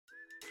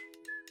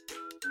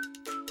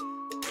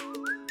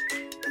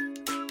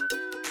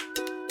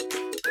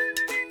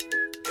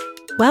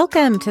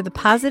Welcome to the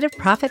Positive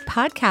Profit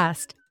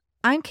Podcast.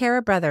 I'm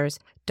Kara Brothers,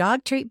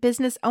 dog treat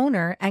business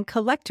owner and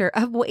collector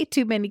of way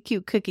too many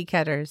cute cookie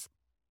cutters.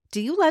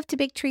 Do you love to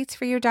bake treats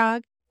for your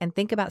dog and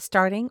think about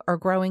starting or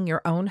growing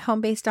your own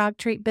home-based dog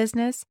treat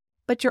business,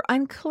 but you're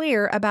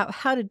unclear about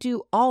how to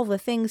do all the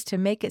things to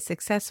make it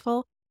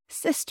successful?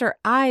 Sister,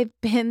 I've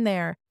been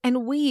there,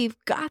 and we've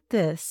got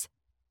this.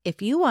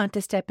 If you want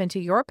to step into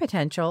your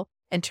potential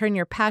and turn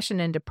your passion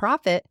into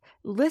profit,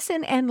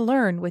 listen and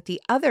learn with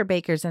the other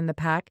bakers in the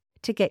pack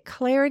to get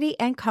clarity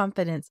and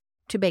confidence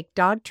to bake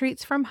dog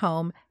treats from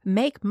home,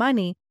 make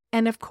money,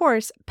 and of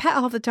course, pet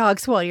all the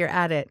dogs while you're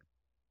at it.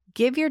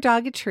 Give your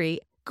dog a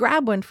treat,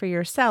 grab one for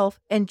yourself,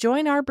 and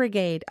join our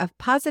brigade of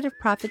positive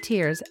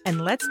profiteers,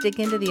 and let's dig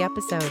into the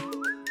episode.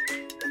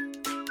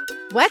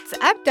 What's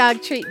up,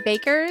 dog treat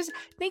bakers?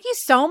 Thank you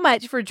so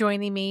much for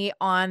joining me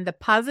on the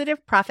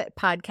Positive Profit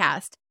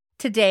Podcast.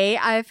 Today,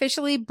 I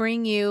officially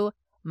bring you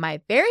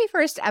my very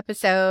first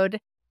episode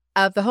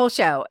of the whole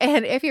show.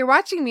 And if you're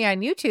watching me on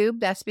YouTube,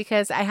 that's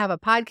because I have a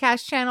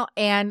podcast channel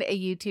and a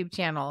YouTube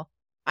channel.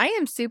 I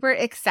am super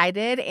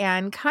excited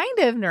and kind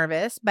of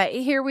nervous, but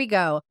here we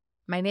go.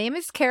 My name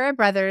is Kara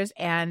Brothers,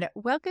 and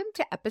welcome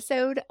to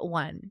episode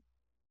 1.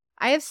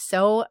 I have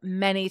so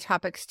many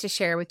topics to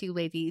share with you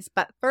ladies,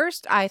 but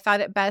first I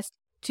thought it best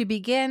to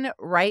begin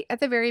right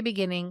at the very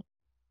beginning.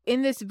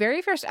 In this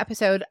very first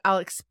episode, I'll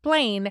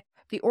explain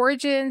the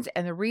origins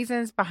and the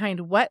reasons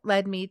behind what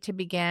led me to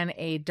begin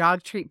a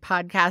dog treat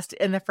podcast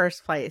in the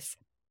first place.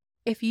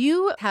 If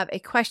you have a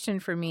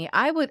question for me,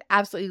 I would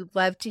absolutely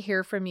love to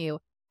hear from you.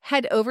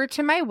 Head over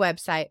to my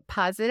website,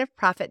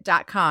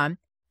 positiveprofit.com,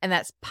 and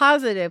that's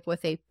positive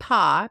with a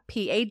paw,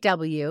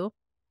 P-A-W.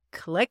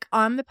 Click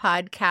on the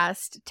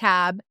podcast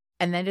tab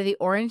and then to the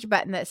orange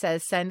button that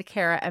says send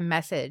Kara a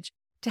message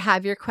to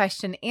have your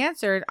question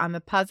answered on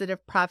the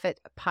Positive Profit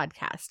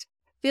Podcast.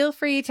 Feel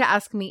free to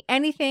ask me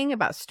anything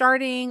about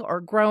starting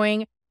or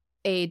growing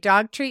a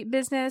dog treat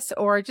business,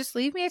 or just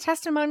leave me a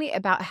testimony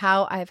about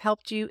how I've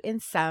helped you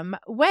in some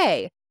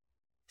way.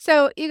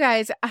 So you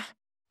guys,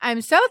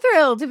 I'm so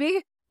thrilled to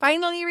be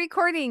finally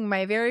recording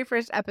my very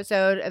first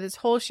episode of this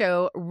whole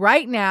show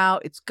right now.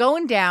 It's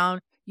going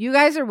down. You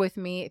guys are with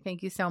me.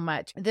 Thank you so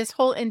much. This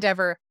whole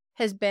endeavor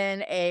has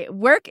been a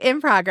work in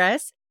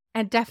progress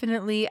and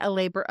definitely a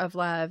labor of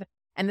love.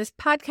 And this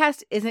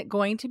podcast isn't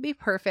going to be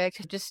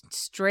perfect. Just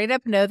straight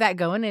up know that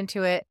going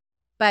into it.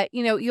 But,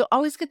 you'll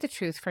always get the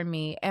truth from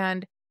me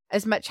and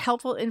as much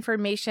helpful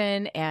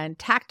information and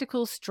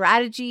tactical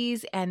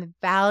strategies and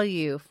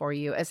value for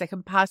you as I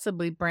can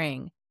possibly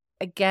bring.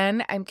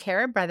 Again, I'm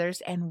Kara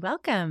Brothers, and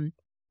welcome.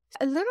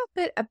 A little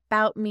bit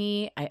about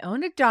me. I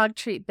own a dog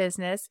treat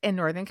business in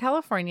Northern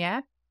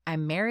California.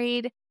 I'm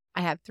married.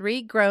 I have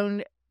 3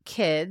 grown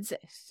kids,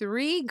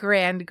 3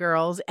 grand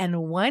girls,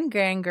 and 1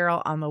 grand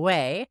girl on the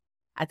way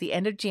at the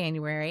end of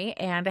January.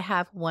 And I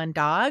have 1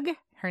 dog.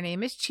 Her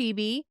name is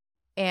Chibi.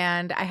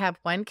 And I have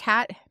 1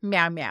 cat,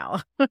 Meow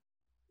Meow.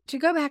 To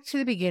go back to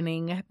the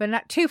beginning, but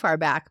not too far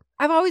back,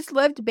 I've always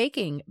loved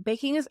baking.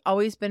 Baking has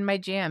always been my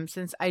jam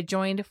since I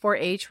joined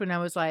 4-H when I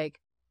was like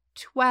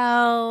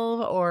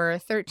 12 or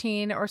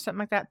 13 or something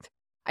like that.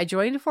 I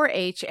joined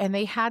 4-H and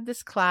they had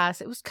this class.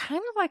 It was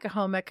kind of like a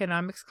home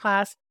economics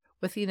class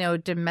with,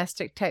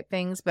 domestic type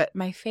things, but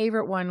my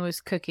favorite one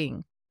was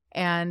cooking.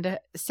 And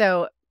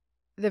so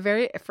the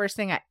very first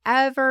thing I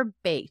ever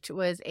baked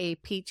was a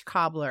peach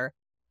cobbler.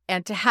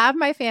 And to have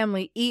my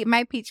family eat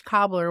my peach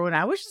cobbler when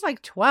I was just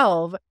like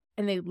 12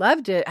 and they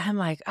loved it, I'm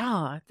like,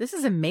 oh, this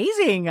is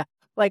amazing.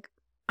 Like,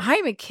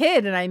 I'm a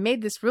kid and I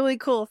made this really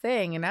cool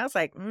thing. And I was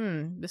like,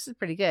 this is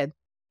pretty good.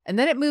 And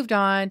then it moved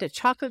on to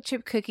chocolate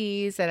chip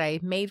cookies that I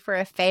made for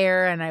a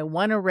fair and I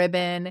won a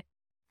ribbon.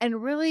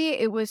 And really,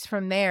 it was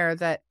from there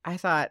that I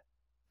thought,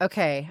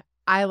 okay,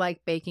 I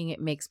like baking. It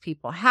makes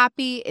people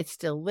happy. It's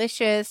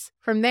delicious.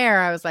 From there,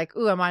 I was like,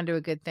 ooh, I'm onto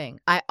a good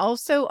thing. I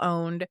also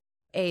owned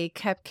a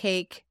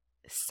cupcake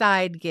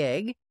side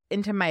gig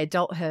into my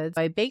adulthood.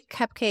 I baked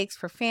cupcakes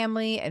for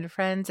family and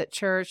friends at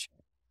church.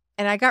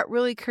 And I got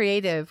really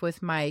creative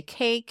with my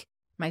cake,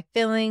 my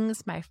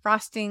fillings, my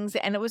frostings.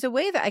 And it was a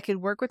way that I could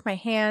work with my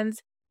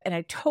hands. And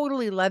I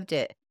totally loved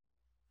it.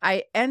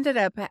 I ended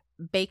up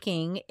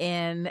baking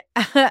in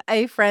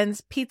a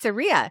friend's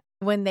pizzeria.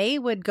 When they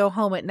would go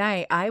home at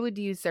night, I would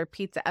use their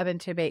pizza oven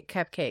to bake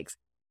cupcakes.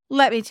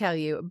 Let me tell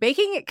you,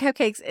 baking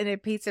cupcakes in a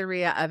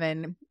pizzeria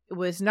oven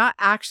was not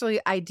actually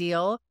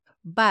ideal,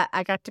 but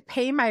I got to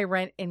pay my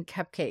rent in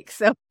cupcakes.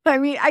 So,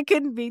 I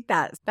couldn't beat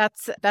that.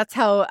 That's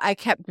how I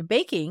kept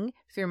baking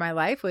through my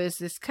life, was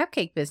this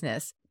cupcake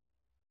business.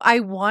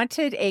 I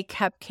wanted a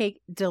cupcake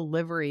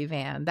delivery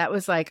van. That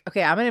was like,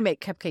 okay, I'm going to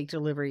make cupcake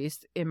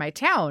deliveries in my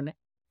town.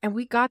 And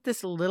we got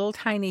this little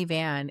tiny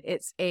van.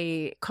 It's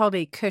called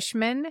a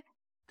Cushman.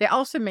 They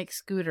also make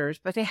scooters,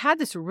 but they had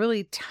this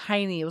really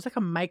tiny, it was like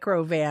a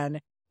micro van.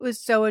 It was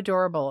so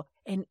adorable.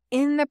 And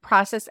in the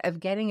process of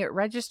getting it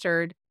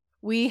registered,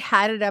 we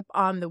had it up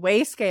on the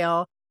weigh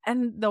scale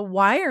and the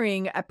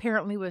wiring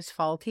apparently was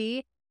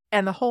faulty.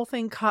 and the whole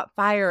thing caught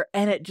fire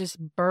and it just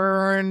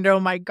burned. Oh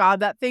my God,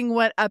 that thing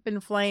went up in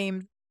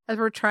flames. as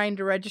we're trying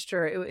to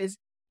register.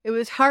 It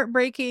was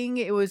heartbreaking.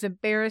 It was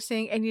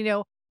embarrassing.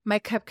 And, my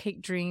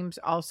cupcake dreams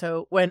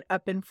also went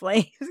up in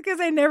flames because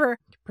I never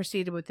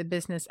proceeded with the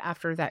business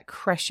after that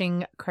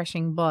crushing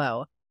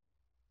blow.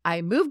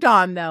 I moved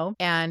on though.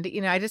 And,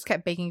 I just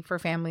kept baking for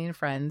family and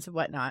friends,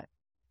 whatnot.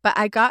 But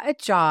I got a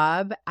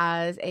job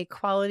as a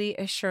quality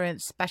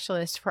assurance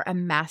specialist for a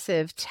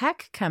massive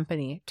tech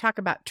company. Talk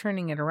about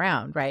turning it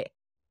around, right?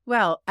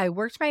 Well, I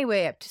worked my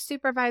way up to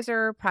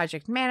supervisor,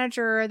 project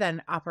manager,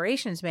 then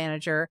operations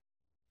manager.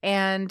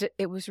 And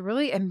it was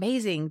really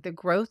amazing, the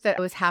growth that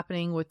was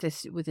happening with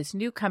this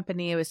new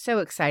company. It was so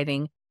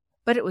exciting,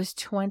 but it was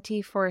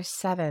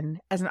 24/7.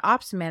 As an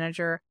ops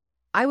manager,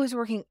 I was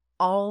working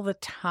all the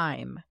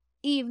time,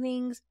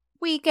 evenings,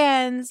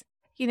 weekends,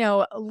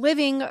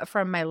 living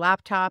from my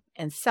laptop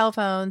and cell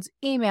phones,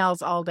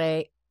 emails all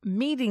day,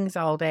 meetings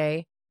all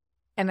day.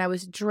 And I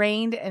was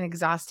drained and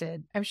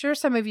exhausted. I'm sure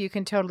some of you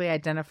can totally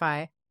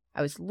identify.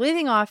 I was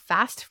living off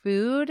fast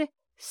food,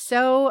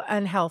 so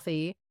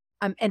unhealthy.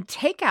 And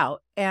takeout.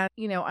 And,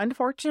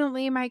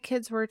 unfortunately, my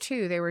kids were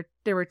too. They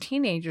were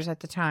teenagers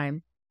at the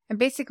time. And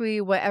basically,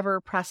 whatever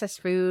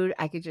processed food,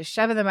 I could just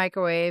shove in the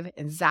microwave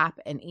and zap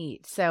and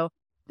eat. So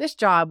this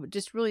job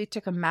just really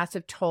took a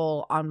massive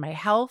toll on my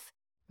health,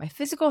 my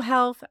physical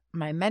health,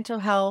 my mental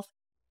health,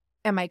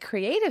 and my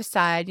creative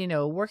side,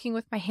 working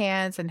with my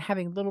hands and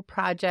having little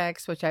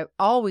projects, which I've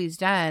always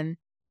done.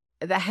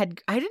 I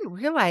didn't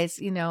realize,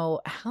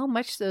 how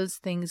much those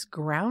things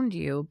ground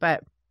you,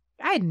 but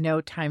I had no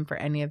time for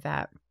any of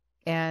that.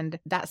 And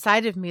that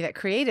side of me, that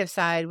creative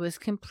side, was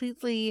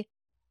completely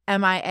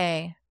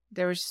MIA.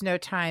 There was just no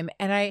time.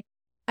 And I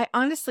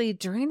honestly,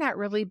 during that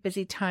really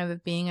busy time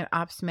of being an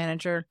ops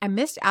manager, I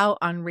missed out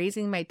on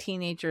raising my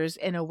teenagers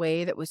in a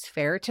way that was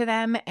fair to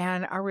them.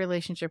 And our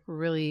relationship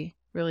really,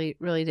 really,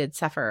 really did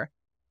suffer.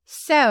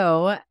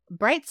 So,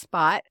 bright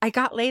spot, I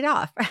got laid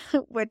off,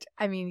 which,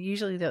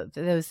 usually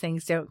those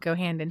things don't go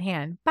hand in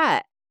hand.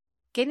 But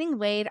getting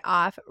laid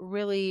off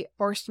really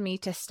forced me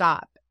to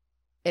stop.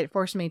 It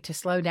forced me to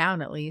slow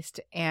down, at least.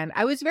 And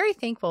I was very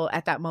thankful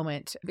at that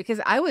moment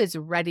because I was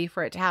ready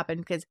for it to happen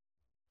because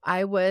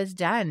I was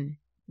done.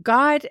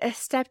 God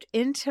stepped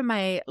into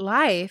my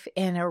life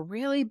in a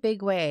really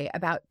big way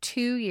about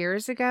 2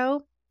 years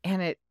ago,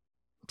 and it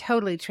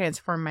totally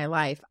transformed my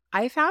life.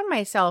 I found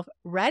myself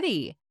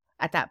ready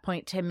at that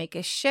point to make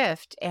a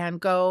shift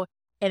and go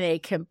in a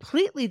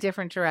completely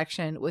different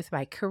direction with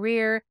my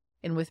career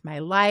and with my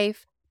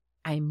life.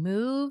 I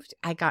moved,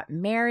 I got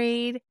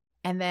married,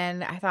 and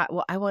then I thought,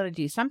 well, I want to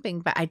do something,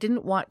 but I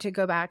didn't want to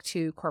go back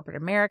to corporate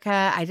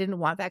America. I didn't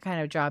want that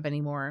kind of job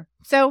anymore.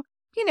 So,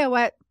 you know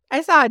what? I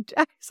saw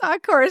a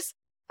course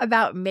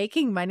about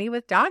making money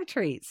with dog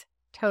treats.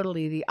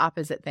 Totally the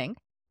opposite thing.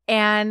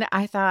 And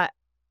I thought,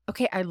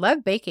 okay, I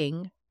love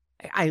baking.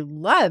 I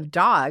love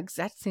dogs.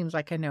 That seems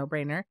like a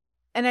no-brainer.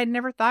 And I'd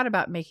never thought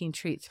about making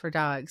treats for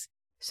dogs.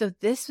 So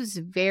this was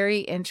very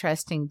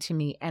interesting to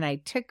me. And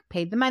I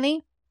paid the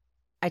money.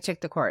 I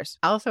took the course.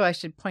 Also, I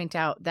should point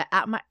out that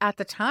at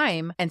the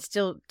time, and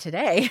still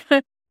today,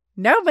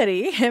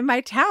 nobody in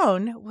my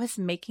town was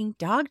making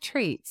dog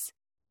treats.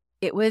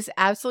 It was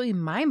absolutely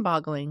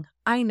mind-boggling.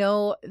 I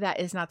know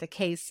that is not the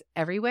case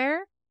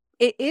everywhere.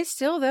 It is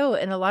still, though,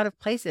 in a lot of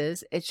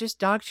places. It's just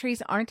dog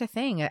treats aren't a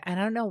thing. I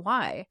don't know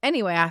why.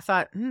 Anyway, I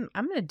thought, I'm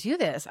going to do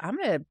this. I'm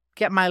going to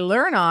get my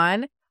learn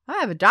on. I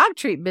have a dog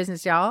treat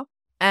business, y'all.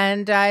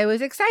 And I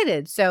was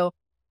excited. So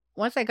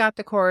once I got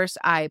the course,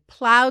 I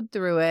plowed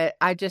through it.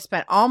 I just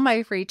spent all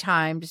my free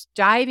time just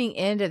diving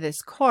into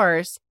this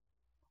course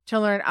to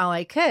learn all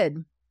I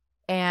could.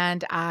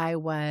 And I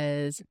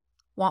was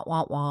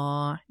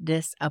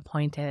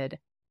disappointed.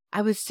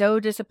 I was so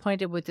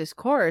disappointed with this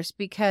course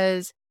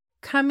because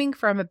coming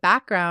from a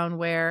background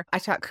where I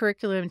taught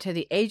curriculum to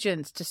the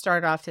agents to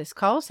start off this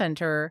call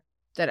center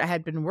that I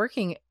had been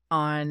working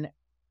on,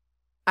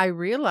 I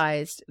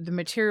realized the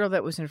material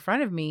that was in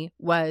front of me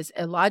was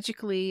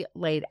illogically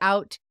laid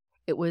out.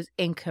 It was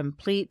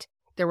incomplete.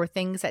 There were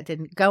things that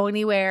didn't go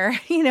anywhere.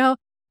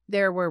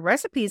 There were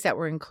recipes that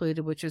were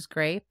included, which was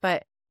great,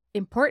 but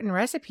important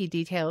recipe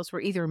details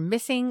were either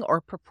missing or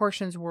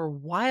proportions were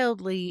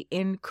wildly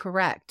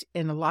incorrect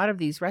in a lot of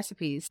these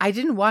recipes. I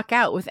didn't walk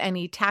out with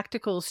any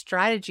tactical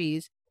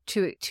strategies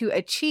to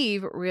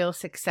achieve real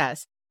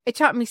success. It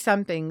taught me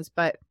some things,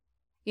 but,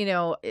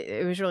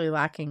 it was really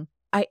lacking.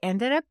 I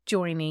ended up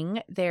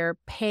joining their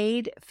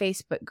paid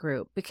Facebook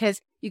group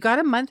because you got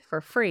a month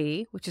for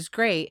free, which is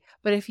great.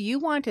 But if you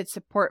wanted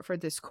support for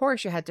this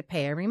course, you had to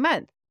pay every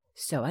month.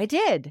 So I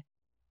did.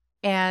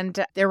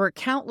 And there were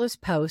countless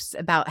posts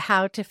about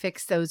how to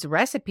fix those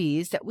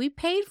recipes that we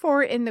paid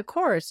for in the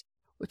course,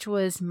 which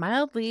was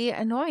mildly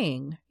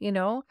annoying.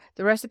 The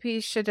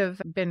recipes should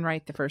have been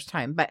right the first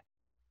time. But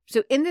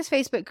so in this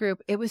Facebook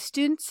group, it was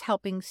students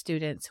helping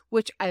students,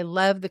 which I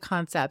love the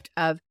concept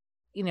of,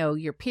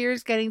 your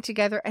peers getting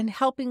together and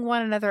helping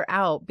one another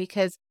out,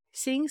 because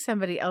seeing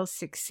somebody else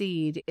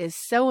succeed is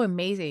so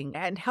amazing,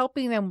 and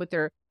helping them with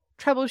their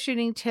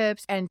troubleshooting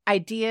tips and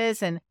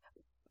ideas. And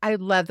I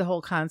love the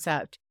whole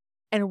concept.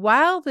 And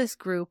while this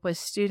group was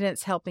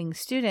students helping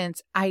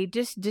students, I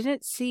just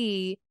didn't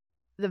see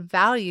the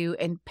value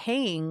in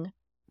paying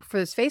for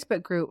this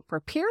Facebook group for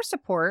peer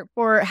support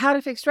for how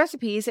to fix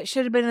recipes that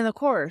should have been in the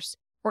course,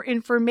 or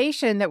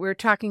information that we were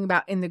talking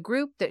about in the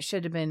group that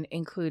should have been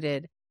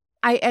included.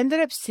 I ended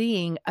up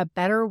seeing a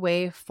better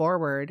way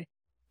forward,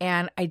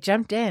 and I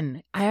jumped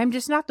in. I am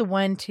just not the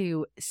one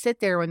to sit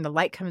there when the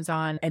light comes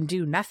on and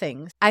do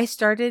nothing. I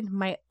started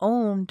my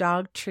own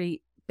dog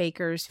treat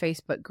bakers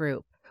Facebook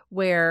group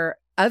where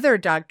other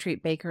dog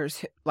treat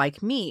bakers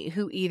like me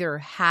who either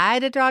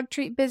had a dog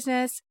treat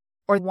business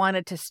or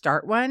wanted to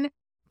start one,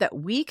 that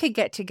we could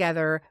get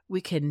together, we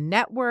could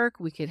network,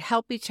 we could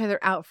help each other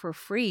out for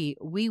free.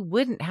 We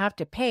wouldn't have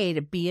to pay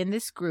to be in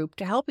this group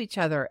to help each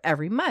other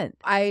every month.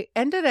 I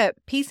ended up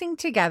piecing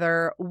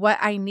together what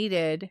I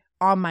needed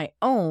on my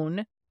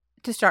own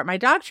to start my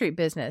dog treat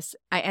business.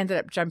 I ended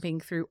up jumping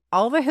through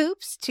all the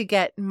hoops to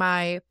get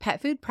my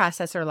pet food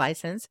processor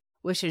license,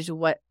 which is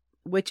what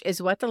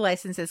the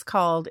license is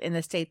called in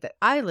the state that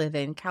I live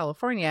in,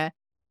 California.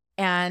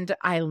 And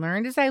I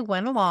learned as I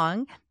went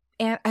along.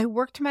 And I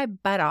worked my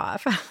butt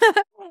off.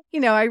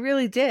 I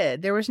really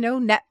did. There was no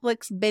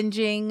Netflix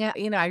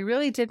binging. I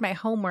really did my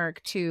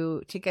homework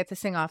to get this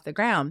thing off the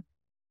ground.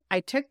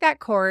 I took that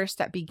course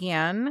that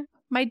began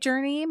my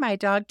journey, my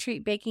dog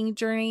treat baking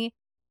journey,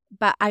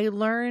 but I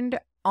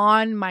learned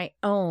on my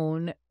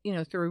own,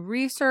 through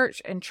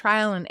research and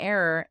trial and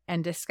error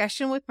and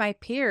discussion with my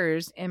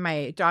peers in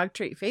my dog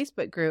treat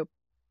Facebook group.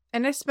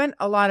 And I spent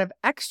a lot of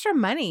extra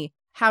money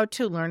how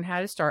to learn how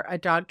to start a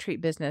dog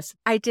treat business.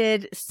 I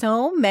did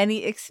so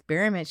many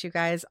experiments, you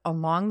guys,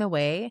 along the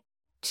way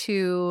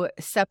to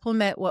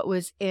supplement what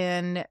was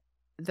in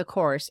the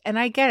course. And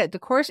I get it. The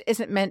course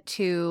isn't meant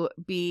to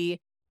be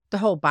the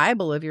whole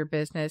Bible of your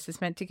business. It's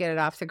meant to get it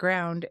off the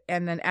ground.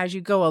 And then as you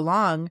go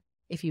along,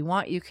 if you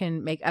want, you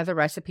can make other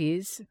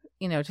recipes,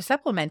 to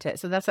supplement it.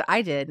 So that's what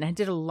I did. And I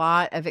did a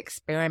lot of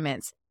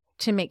experiments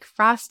to make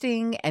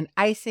frosting and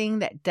icing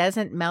that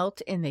doesn't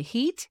melt in the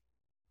heat.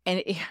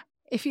 And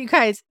if you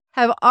guys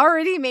have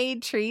already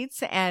made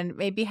treats and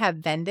maybe have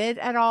vended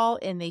at all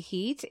in the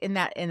heat, in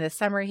the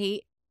summer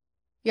heat,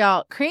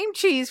 y'all, cream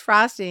cheese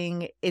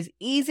frosting is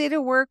easy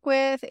to work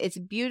with. It's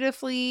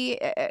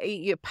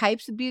it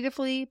pipes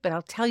beautifully, but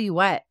I'll tell you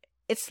what,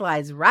 it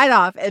slides right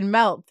off and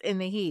melts in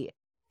the heat.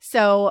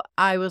 So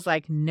I was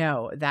like,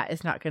 no, that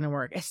is not going to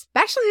work,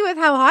 especially with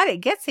how hot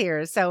it gets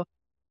here. So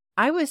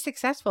I was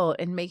successful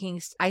in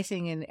making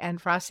icing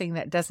and frosting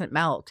that doesn't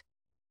melt.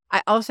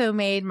 I also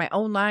made my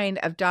own line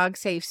of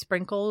dog-safe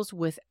sprinkles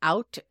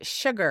without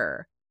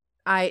sugar.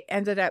 I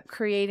ended up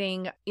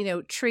creating,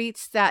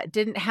 treats that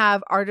didn't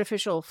have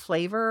artificial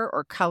flavor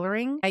or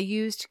coloring. I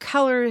used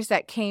colors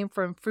that came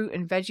from fruit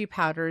and veggie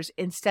powders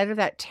instead of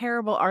that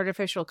terrible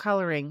artificial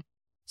coloring.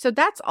 So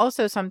that's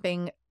also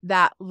something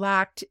that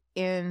lacked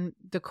in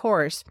the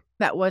course.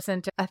 That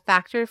wasn't a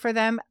factor for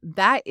them.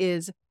 That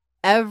is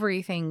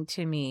everything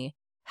to me.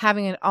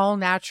 Having an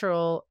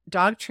all-natural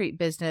dog treat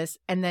business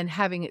and then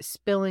having it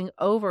spilling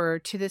over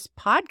to this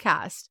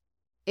podcast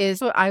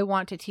is what I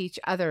want to teach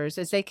others,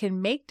 is they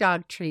can make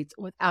dog treats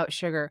without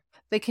sugar.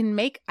 They can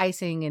make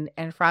icing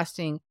and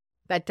frosting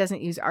that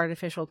doesn't use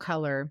artificial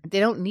color. They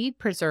don't need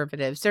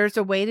preservatives. There's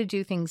a way to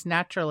do things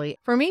naturally.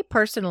 For me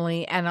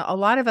personally, and a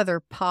lot of other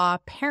paw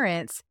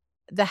parents,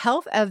 the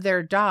health of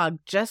their dog,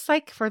 just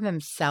like for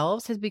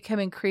themselves, has become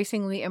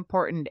increasingly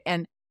important.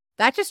 And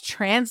that just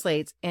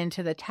translates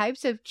into the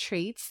types of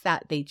treats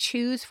that they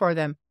choose for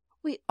them.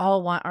 We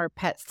all want our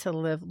pets to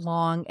live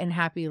long and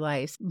happy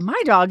lives.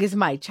 My dog is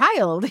my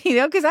child,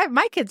 because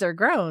my kids are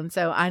grown.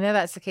 So I know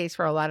that's the case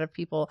for a lot of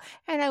people,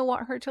 and I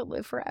want her to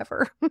live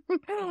forever.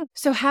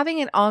 So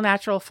having an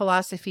all-natural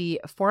philosophy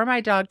for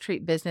my dog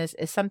treat business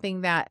is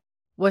something that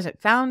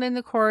wasn't found in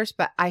the course,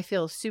 but I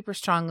feel super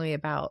strongly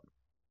about.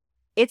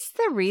 It's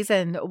the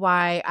reason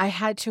why I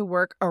had to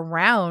work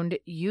around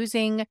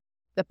using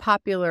the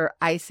popular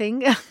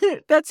icing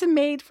that's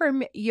made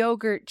from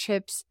yogurt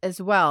chips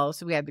as well.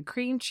 So we had the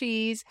cream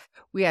cheese,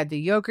 we had the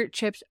yogurt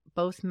chips,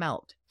 both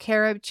melt.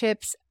 Carob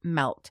chips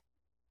melt.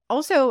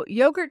 Also,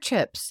 yogurt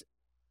chips,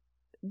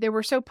 they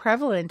were so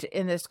prevalent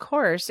in this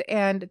course,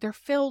 and they're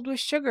filled with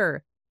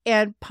sugar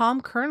and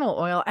palm kernel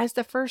oil as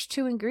the first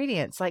two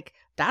ingredients. Like,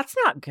 that's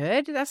not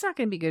good. That's not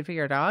going to be good for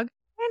your dog.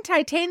 And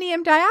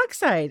titanium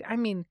dioxide. I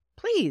mean,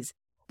 please,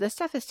 this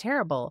stuff is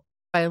terrible.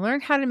 I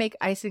learned how to make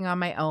icing on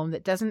my own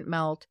that doesn't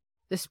melt,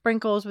 the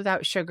sprinkles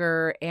without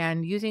sugar,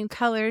 and using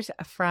colors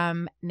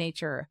from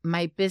nature.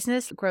 My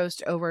business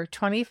grossed over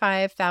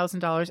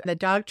 $25,000 in the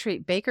dog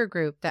treat baker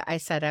group that I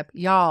set up.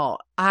 Y'all,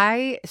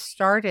 I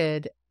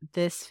started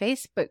this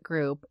Facebook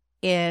group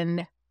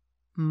in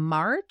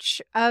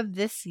March of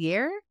this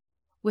year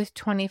with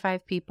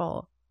 25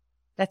 people.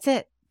 That's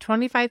it,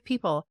 25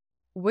 people.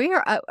 We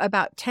are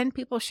about 10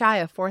 people shy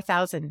of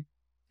 4,000.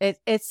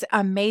 It's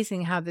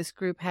amazing how this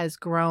group has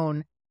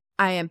grown.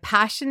 I am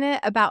passionate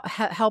about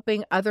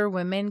helping other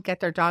women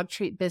get their dog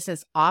treat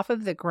business off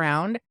of the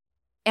ground,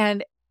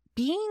 and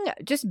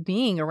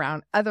being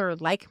around other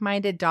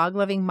like-minded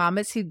dog-loving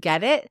mamas who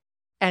get it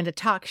and to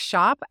talk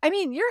shop. I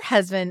mean, your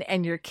husband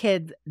and your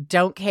kids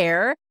don't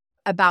care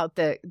about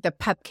the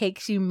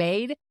cupcakes you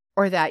made,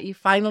 or that you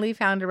finally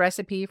found a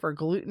recipe for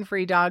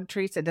gluten-free dog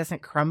treats that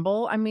doesn't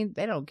crumble. I mean,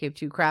 they don't give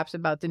two craps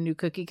about the new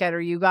cookie cutter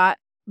you got,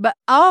 but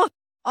all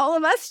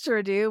of us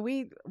sure do.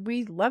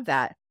 We love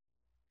that.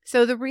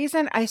 So the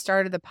reason I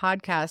started the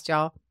podcast,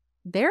 y'all,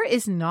 there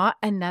is not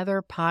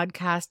another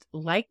podcast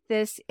like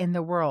this in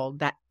the world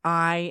that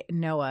I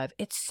know of.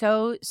 It's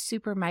so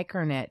super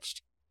micro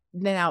niched.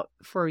 Now,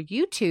 for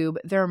YouTube,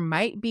 there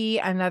might be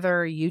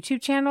another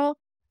YouTube channel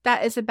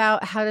that is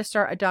about how to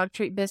start a dog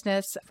treat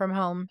business from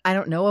home. I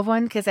don't know of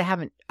one because I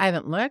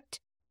haven't looked.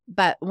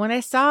 But when I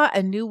saw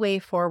a new way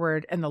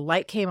forward and the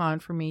light came on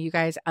for me, you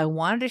guys, I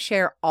wanted to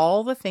share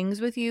all the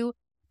things with you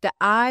that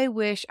I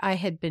wish I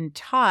had been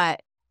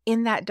taught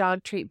in that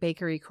dog treat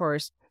bakery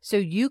course, so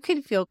you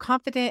can feel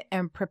confident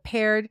and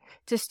prepared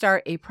to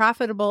start a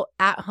profitable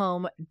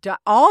at-home,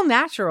 all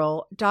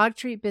natural dog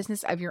treat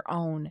business of your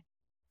own.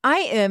 I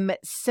am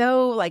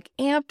so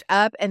amped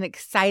up and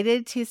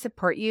excited to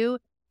support you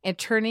and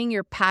turning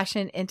your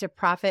passion into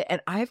profit.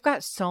 And I've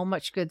got so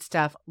much good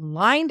stuff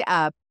lined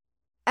up.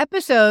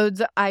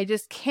 Episodes I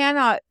just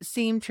cannot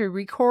seem to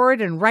record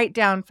and write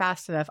down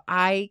fast enough.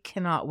 I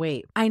cannot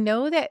wait. I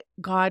know that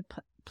God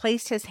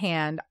placed his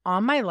hand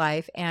on my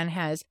life and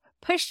has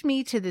pushed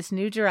me to this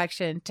new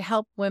direction to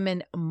help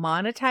women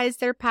monetize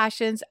their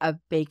passions of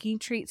baking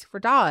treats for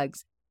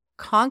dogs,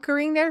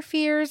 conquering their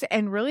fears,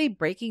 and really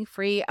breaking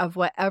free of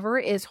whatever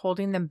is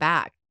holding them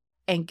back,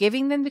 and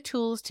giving them the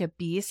tools to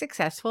be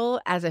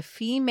successful as a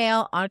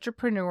female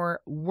entrepreneur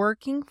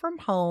working from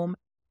home,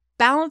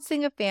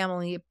 balancing a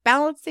family,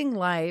 balancing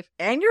life,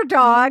 and your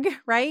dog,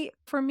 right?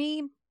 For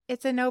me,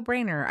 it's a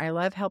no-brainer. I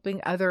love helping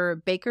other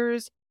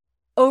bakers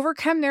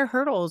overcome their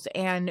hurdles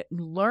and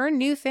learn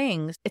new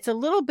things. It's a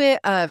little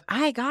bit of,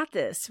 I got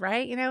this,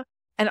 right?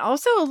 And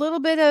also a little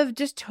bit of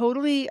just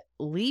totally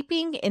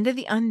leaping into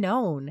the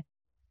unknown.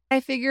 I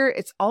figure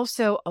it's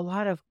also a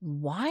lot of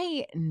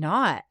why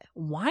not?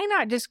 Why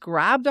not just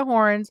grab the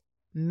horns,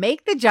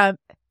 make the jump,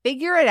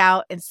 figure it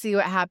out, and see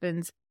what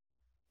happens?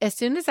 As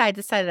soon as I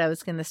decided I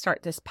was going to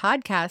start this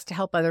podcast to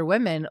help other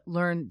women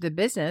learn the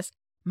business,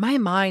 my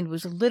mind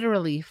was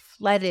literally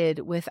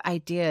flooded with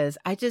ideas.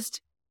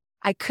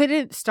 I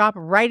couldn't stop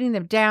writing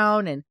them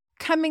down and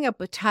coming up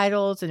with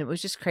titles, and it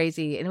was just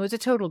crazy. And it was a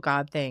total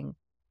God thing.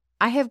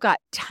 I have got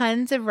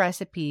tons of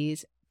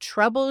recipes,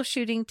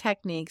 troubleshooting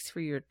techniques for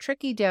your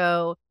tricky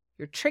dough,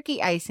 your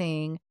tricky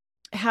icing,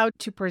 how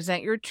to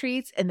present your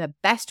treats in the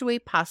best way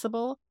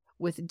possible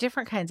with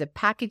different kinds of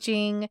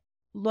packaging,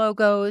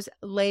 logos,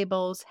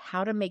 labels,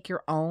 how to make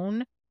your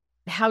own,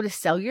 how to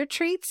sell your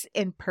treats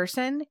in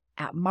person,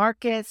 at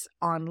markets,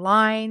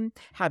 online,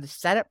 how to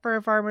set up for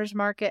a farmer's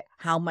market,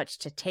 how much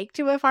to take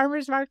to a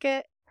farmer's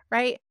market,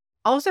 right?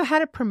 Also, how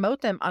to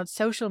promote them on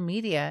social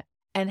media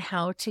and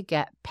how to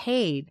get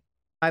paid.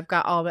 I've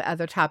got all the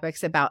other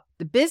topics about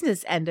the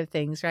business end of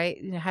things, right?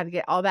 How to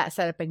get all that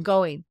set up and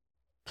going.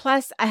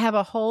 Plus, I have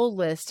a whole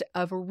list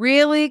of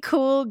really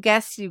cool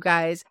guests, you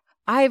guys.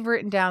 I've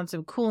written down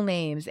some cool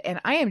names,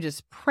 and I am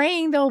just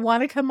praying they'll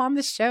want to come on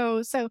the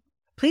show. So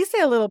please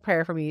say a little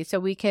prayer for me so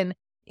we can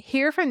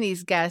hear from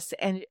these guests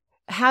and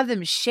have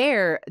them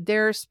share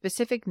their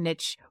specific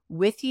niche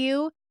with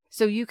you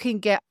so you can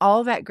get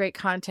all that great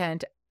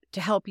content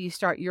to help you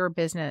start your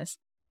business.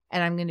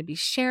 And I'm going to be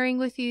sharing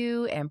with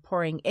you and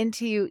pouring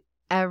into you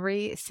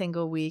every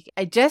single week.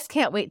 I just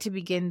can't wait to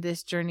begin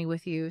this journey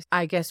with you.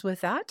 I guess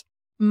with that,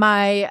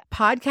 my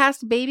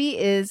podcast baby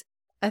is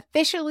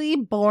officially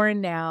born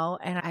now,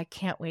 and I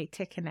can't wait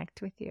to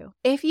connect with you.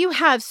 If you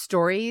have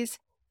stories,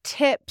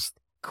 tips,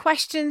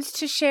 questions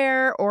to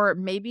share, or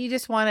maybe you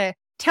just want to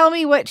tell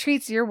me what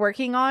treats you're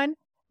working on,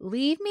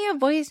 leave me a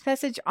voice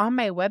message on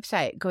my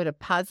website. Go to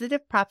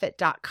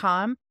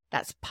positiveprofit.com.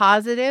 That's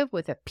positive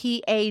with a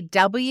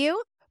P-A-W,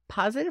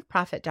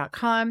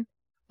 positiveprofit.com.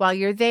 While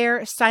you're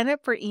there, sign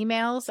up for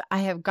emails. I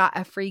have got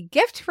a free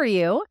gift for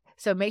you.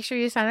 So make sure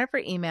you sign up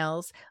for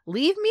emails.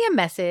 Leave me a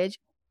message.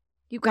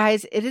 You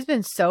guys, it has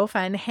been so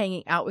fun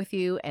hanging out with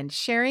you and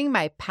sharing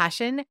my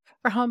passion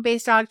for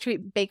home-based dog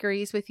treat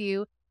bakeries with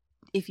you.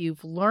 If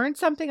you've learned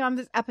something on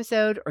this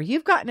episode or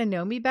you've gotten to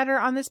know me better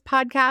on this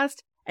podcast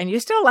and you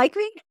still like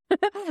me,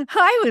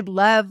 I would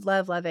love,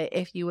 love, love it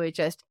if you would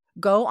just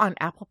go on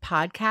Apple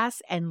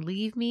Podcasts and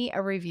leave me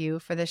a review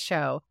for the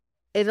show.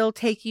 It'll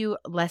take you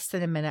less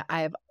than a minute.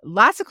 I have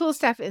lots of cool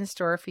stuff in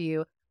store for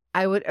you.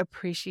 I would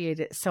appreciate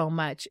it so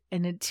much.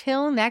 And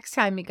until next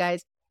time, you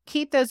guys,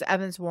 keep those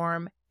ovens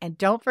warm and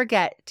don't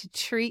forget to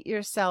treat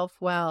yourself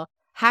well.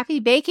 Happy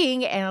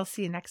baking, and I'll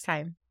see you next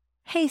time.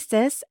 Hey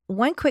sis,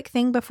 one quick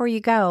thing before you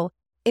go.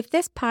 If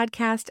this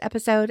podcast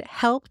episode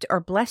helped or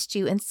blessed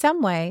you in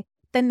some way,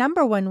 the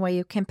number one way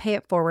you can pay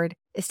it forward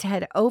is to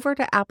head over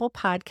to Apple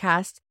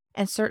Podcasts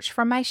and search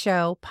for my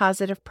show,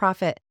 Positive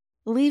Profit.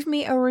 Leave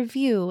me a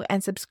review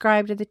and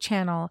subscribe to the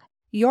channel.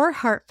 Your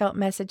heartfelt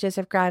messages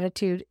of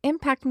gratitude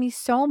impact me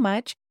so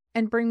much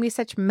and bring me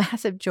such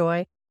massive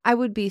joy. I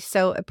would be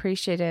so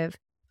appreciative.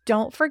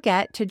 Don't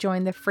forget to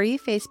join the free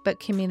Facebook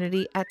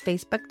community at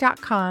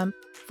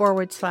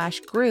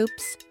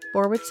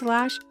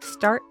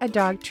facebook.com/groups/start a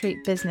dog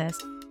treat business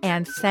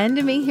and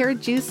send me your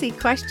juicy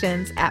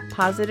questions at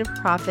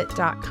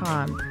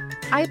positiveprofit.com.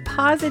 I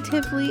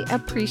positively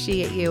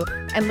appreciate you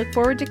and look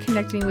forward to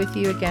connecting with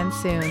you again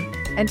soon.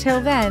 Until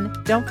then,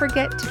 don't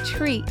forget to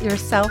treat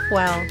yourself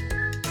well.